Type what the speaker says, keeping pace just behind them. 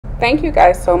Thank you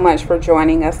guys so much for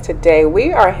joining us today.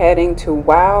 We are heading to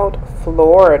Wild,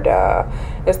 Florida.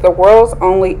 It's the world's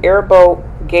only airboat,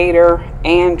 gator,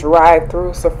 and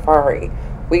drive-through safari.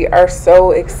 We are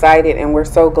so excited and we're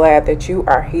so glad that you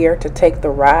are here to take the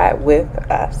ride with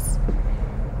us.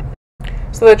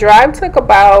 So the drive took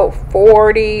about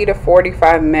 40 to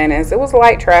 45 minutes. It was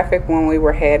light traffic when we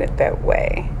were headed that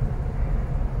way.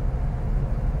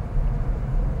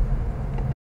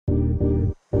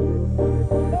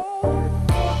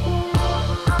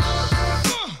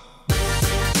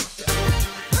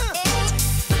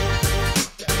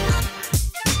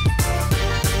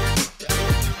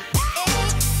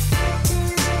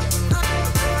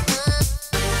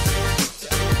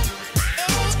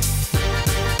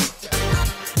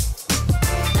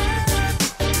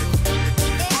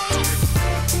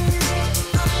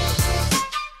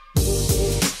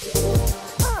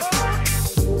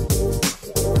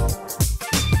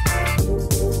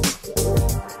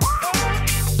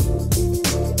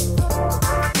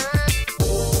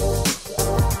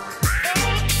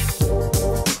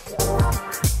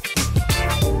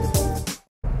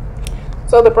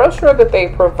 So the brochure that they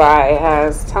provide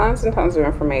has tons and tons of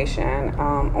information.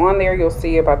 On there you'll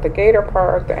see about the gator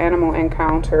park, the animal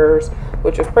encounters,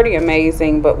 which is pretty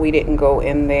amazing, but we didn't go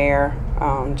in there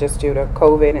just due to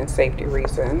COVID and safety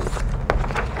reasons.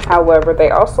 However,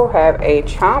 they also have a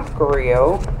chomp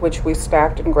grill, which we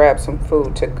stopped and grabbed some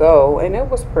food to go, and it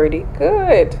was pretty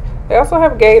good. They also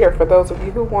have gator for those of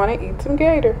you who want to eat some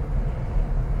gator.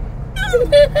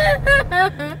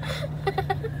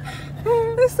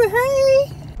 Listen,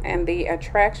 hey. And the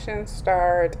attraction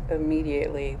started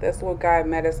immediately. This little guy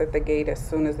met us at the gate as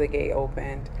soon as the gate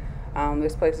opened.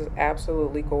 This place is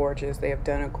absolutely gorgeous. They have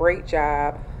done a great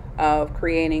job of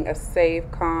creating a safe,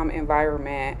 calm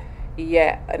environment,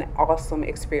 yet an awesome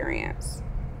experience.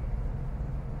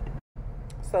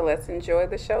 So let's enjoy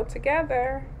the show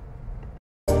together.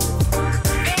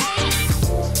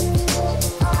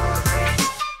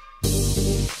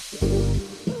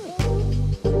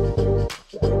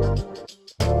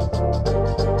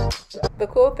 The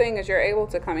cool thing is you're able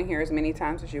to come in here as many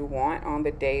times as you want on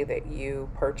the day that you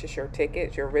purchase your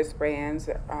tickets. Your wristbands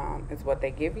is what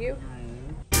they give you.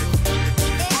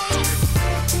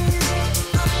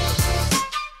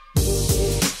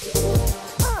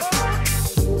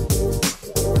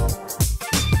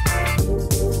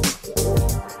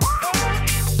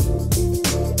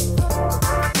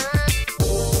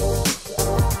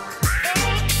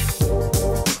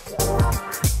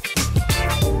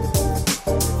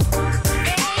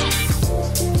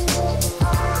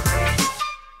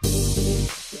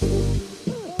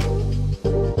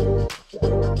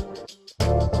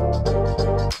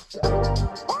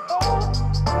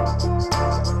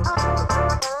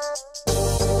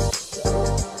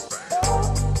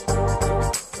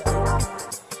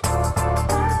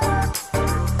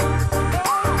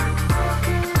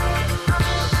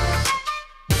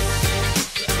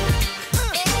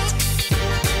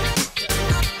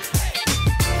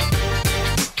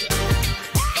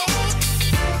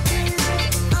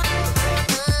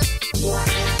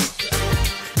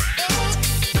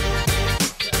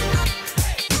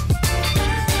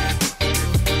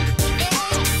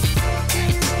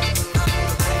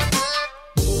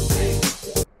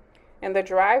 In the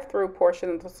drive-through portion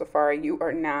of the safari, you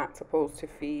are not supposed to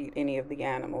feed any of the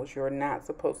animals. You're not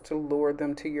supposed to lure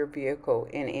them to your vehicle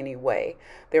in any way.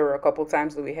 There were a couple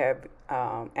times that we have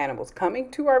animals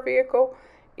coming to our vehicle,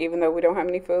 even though we don't have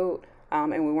any food,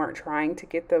 and we weren't trying to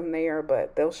get them there,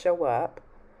 but they'll show up.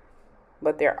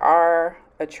 But there are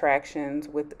attractions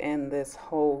within this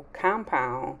whole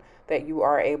compound that you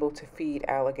are able to feed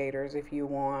alligators if you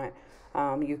want.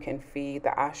 You can feed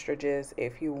the ostriches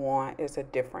if you want. It's a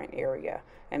different area,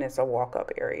 and it's a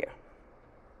walk-up area.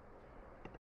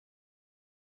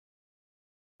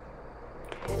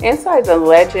 Inside the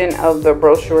legend of the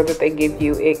brochure that they give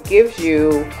you, it gives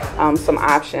you some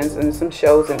options and some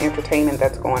shows and entertainment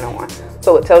that's going on.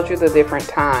 So it tells you the different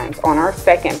times. On our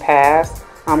second pass,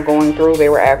 going through, they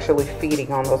were actually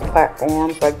feeding on those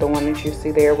platforms, like the one that you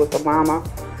see there with the llama.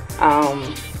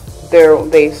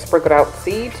 They sprinkled out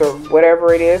seeds or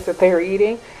whatever it is that they're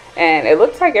eating, and it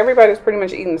looks like everybody's pretty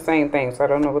much eating the same thing, so I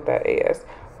don't know what that is.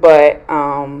 But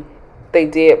they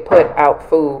did put out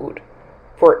food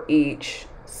for each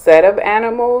set of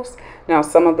animals. Now,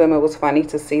 some of them, it was funny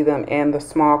to see them in the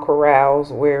small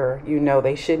corrals where you know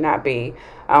they should not be,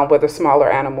 where the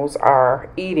smaller animals are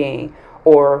eating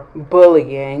or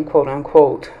bullying, quote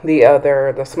unquote,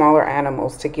 the smaller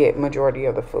animals to get majority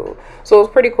of the food. So it was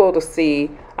pretty cool to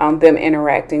see them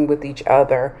interacting with each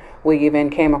other. We even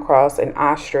came across an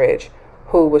ostrich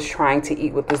who was trying to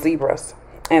eat with the zebras.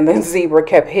 And the zebra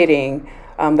kept hitting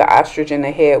the ostrich in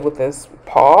the head with his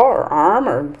paw or arm,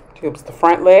 or it was the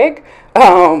front leg,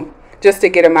 just to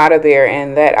get him out of there.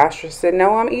 And that ostrich said,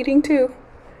 "No, I'm eating too."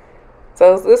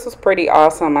 So this was pretty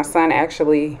awesome. My son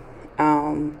actually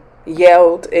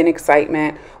yelled in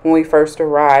excitement when we first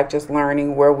arrived, just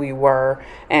learning where we were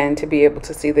and to be able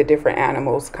to see the different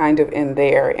animals kind of in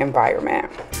their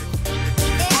environment.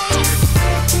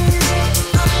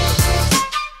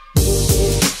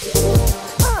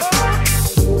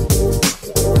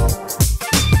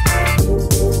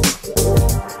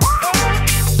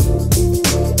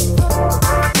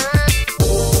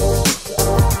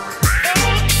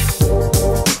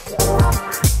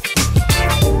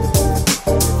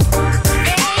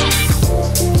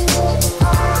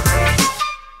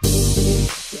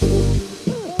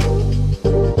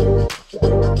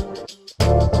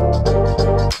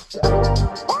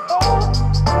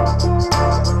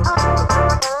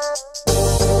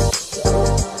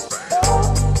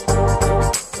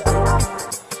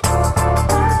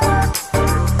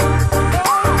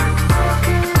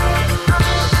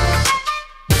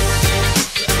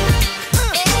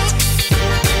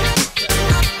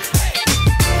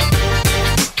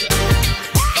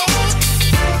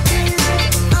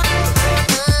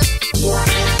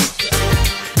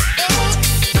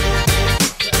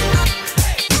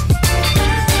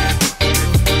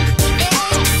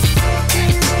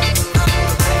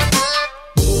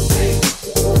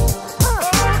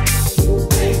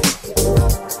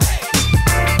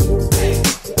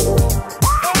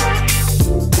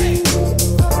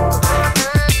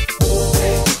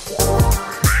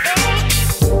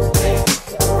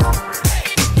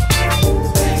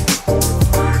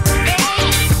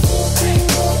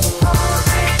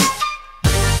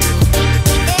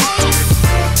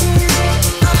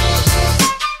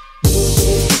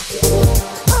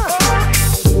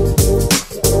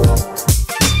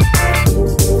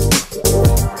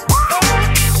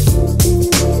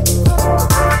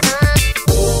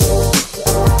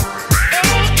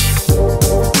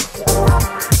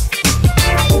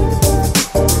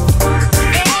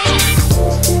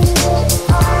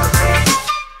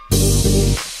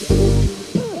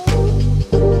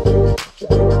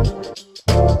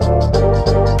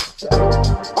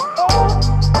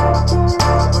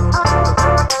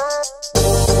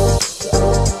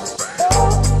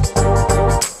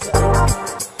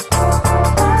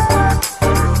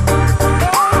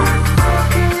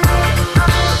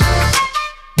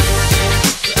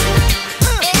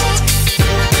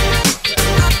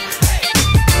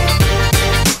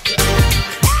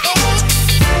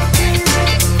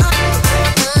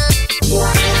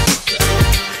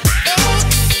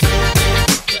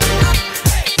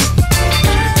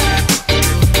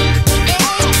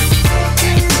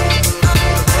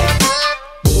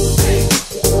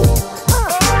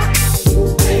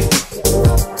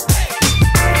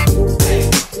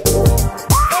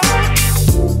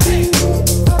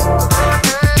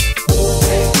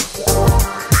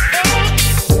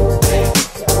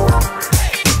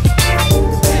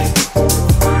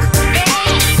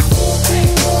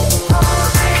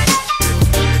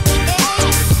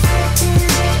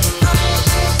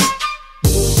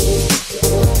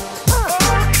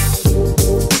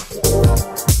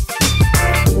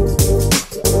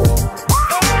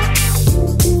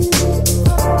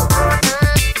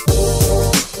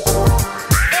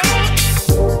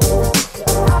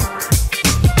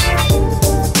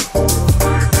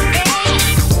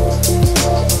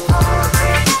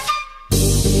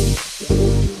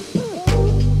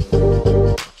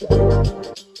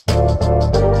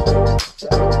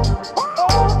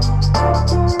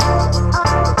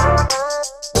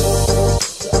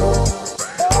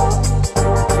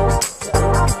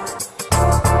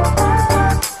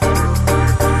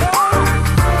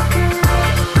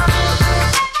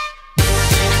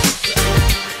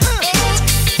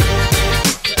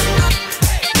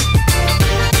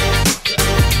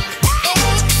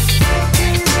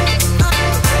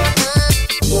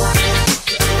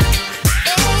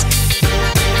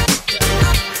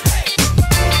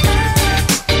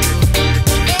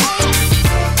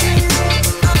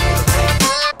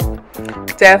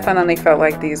 Definitely felt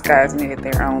like these guys needed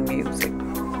their own music.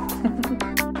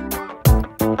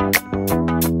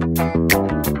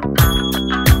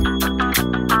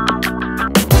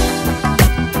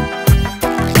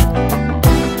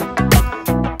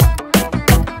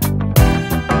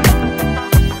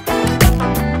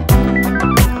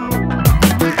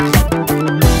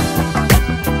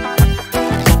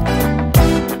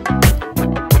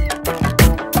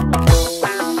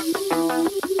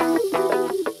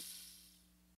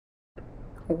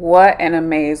 What an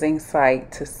amazing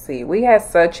sight to see. We had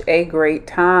such a great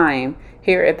time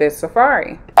here at this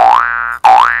safari.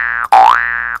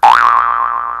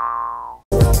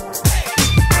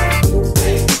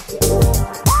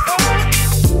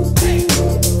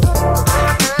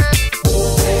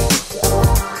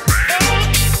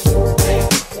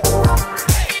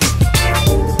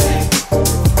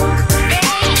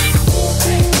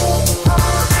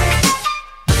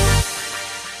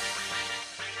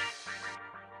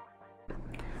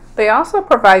 They also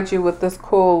provide you with this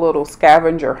cool little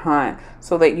scavenger hunt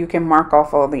so that you can mark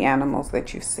off all the animals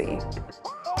that you see.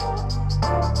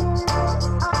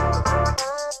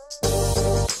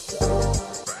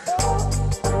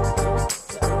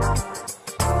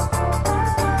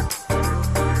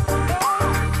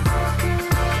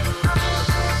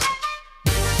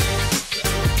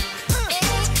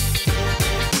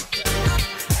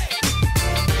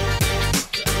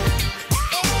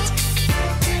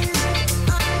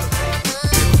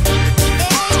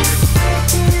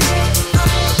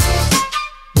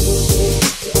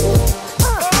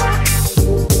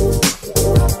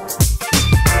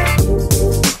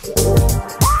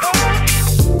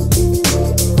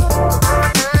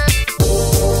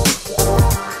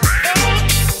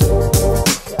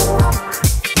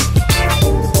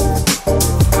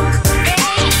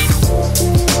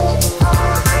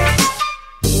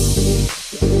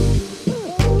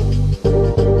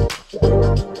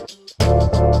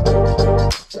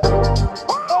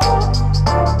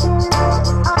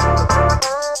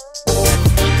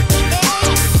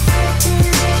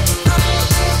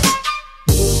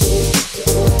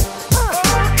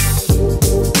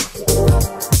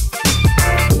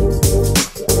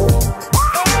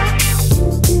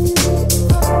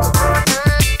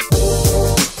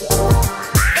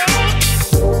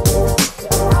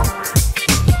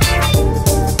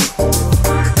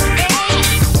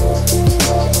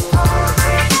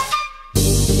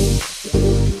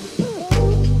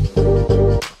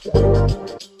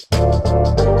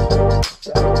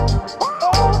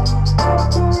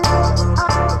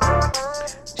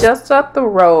 Just up the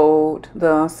road,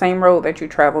 the same road that you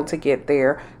traveled to get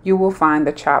there, you will find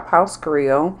the Chop House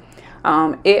Grill.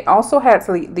 It also has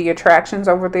the attractions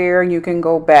over there. You can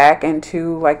go back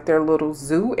into like their little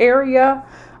zoo area.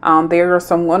 There are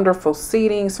some wonderful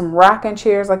seating, some rocking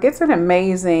chairs. Like, it's an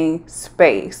amazing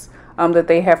space that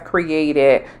they have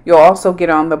created. You'll also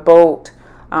get on the boat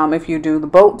if you do the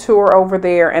boat tour over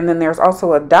there. And then there's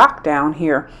also a dock down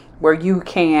here where you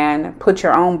can put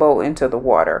your own boat into the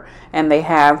water. And they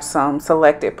have some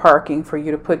selected parking for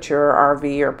you to put your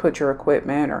RV or put your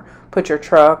equipment or put your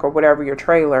truck or whatever, your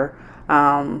trailer,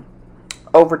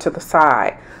 over to the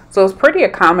side. So it's pretty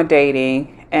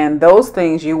accommodating, and those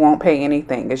things you won't pay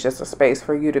anything. It's just a space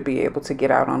for you to be able to get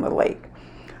out on the lake.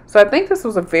 So I think this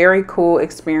was a very cool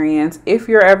experience. If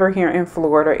you're ever here in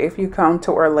Florida, if you come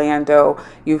to Orlando,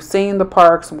 you've seen the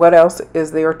parks, what else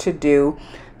is there to do?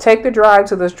 Take the drive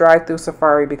to this drive-through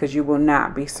safari because you will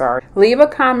not be sorry. Leave a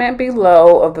comment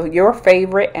below of your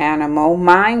favorite animal.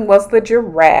 Mine was the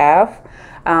giraffe.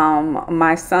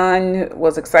 My son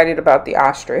was excited about the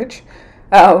ostrich.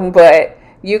 But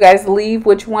you guys leave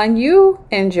which one you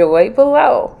enjoyed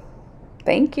below.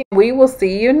 Thank you. We will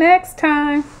see you next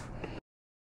time.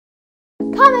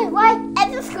 Comment, like,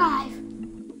 and subscribe.